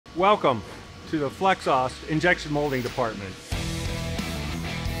Welcome to the Flexaust injection molding department.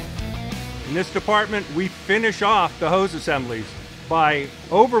 In this department, we finish off the hose assemblies by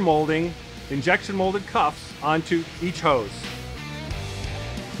overmolding injection molded cuffs onto each hose.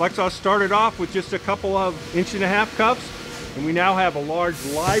 Flexaust started off with just a couple of 1.5 inch cuffs, and we now have a large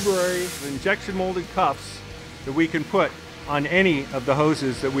library of injection molded cuffs that we can put on any of the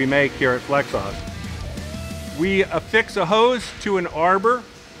hoses that we make here at Flexaust. We affix a hose to an arbor,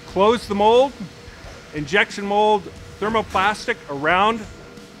 close the mold, injection mold thermoplastic around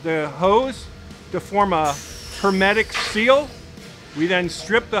the hose to form a hermetic seal. We then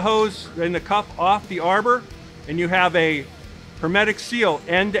strip the hose and the cuff off the arbor, and you have a hermetic seal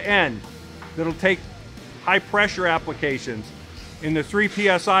end to end that'll take high pressure applications in the 3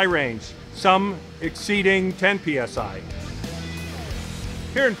 psi range, some exceeding 10 psi.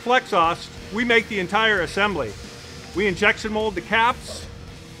 Here in Flexaust, we make the entire assembly. We injection mold the caps,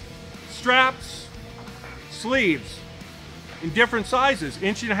 straps, sleeves in different sizes,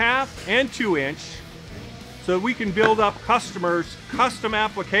 1.5 inch and 2 inch, so that we can build up customers' custom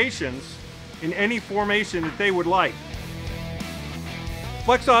applications in any formation that they would like.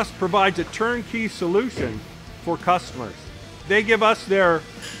 Flexaust provides a turnkey solution for customers. They give us their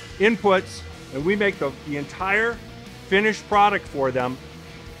inputs and we make the entire finished product for them,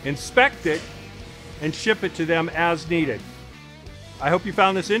 inspect it, and ship it to them as needed. I hope you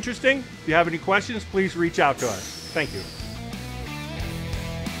found this interesting. If you have any questions, please reach out to us. Thank you.